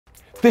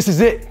This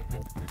is it.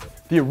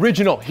 The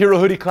original Hero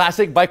Hoodie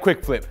Classic by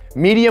Quikflip.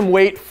 Medium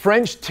weight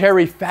French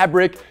terry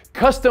fabric,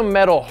 custom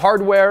metal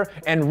hardware,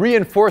 and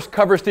reinforced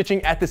cover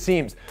stitching at the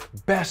seams.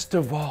 Best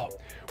of all,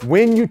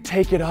 when you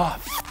take it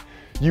off,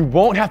 you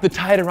won't have to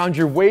tie it around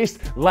your waist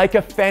like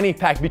a fanny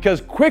pack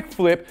because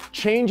Quikflip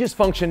changes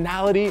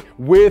functionality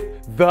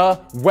with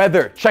the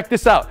weather. Check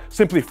this out.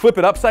 Simply flip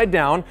it upside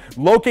down,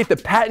 locate the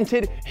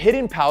patented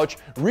hidden pouch,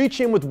 reach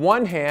in with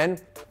one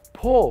hand,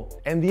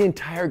 pull, and the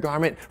entire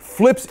garment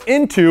flips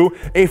into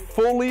a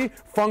fully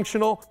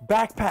functional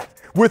backpack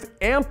with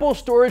ample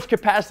storage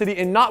capacity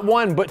in not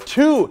one, but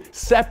two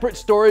separate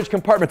storage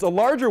compartments. A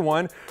larger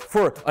one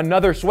for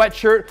another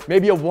sweatshirt,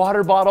 maybe a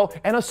water bottle,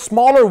 and a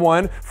smaller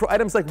one for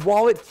items like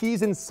wallet,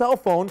 keys, and cell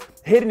phone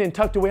hidden and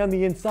tucked away on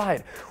the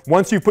inside.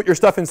 Once you put your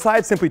stuff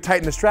inside, simply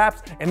tighten the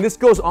straps, and this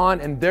goes on,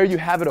 and there you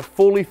have it, a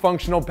fully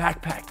functional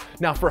backpack.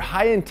 Now for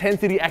high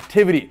intensity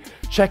activity,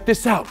 check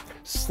this out.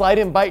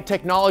 Slide&Bite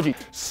technology.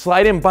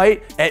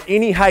 Slide&Bite at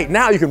any height.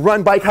 Now you can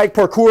run, bike, hike,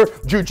 parkour,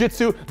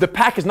 jujitsu. The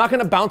pack is not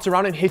gonna bounce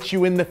around and hit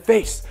you in the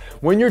face.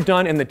 When you're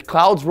done and the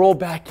clouds roll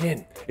back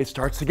in, it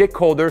starts to get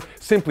colder,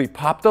 simply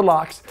pop the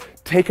locks,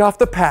 take off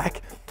the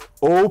pack,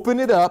 open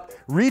it up,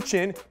 reach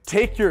in,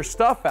 take your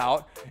stuff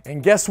out,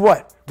 and guess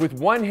what? With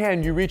one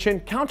hand you reach in,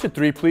 count to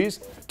 3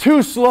 please.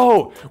 Too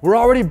slow. We're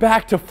already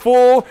back to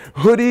full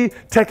hoodie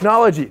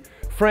technology.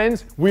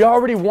 Friends, we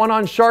already won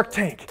on Shark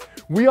Tank.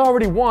 We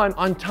already won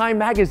on Time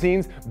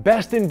Magazine's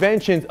Best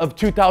Inventions of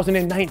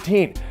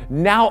 2019.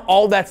 Now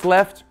all that's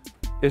left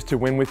is to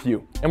win with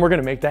you. And we're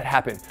gonna make that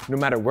happen. No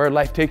matter where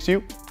life takes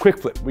you,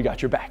 Quikflip, we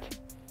got your back.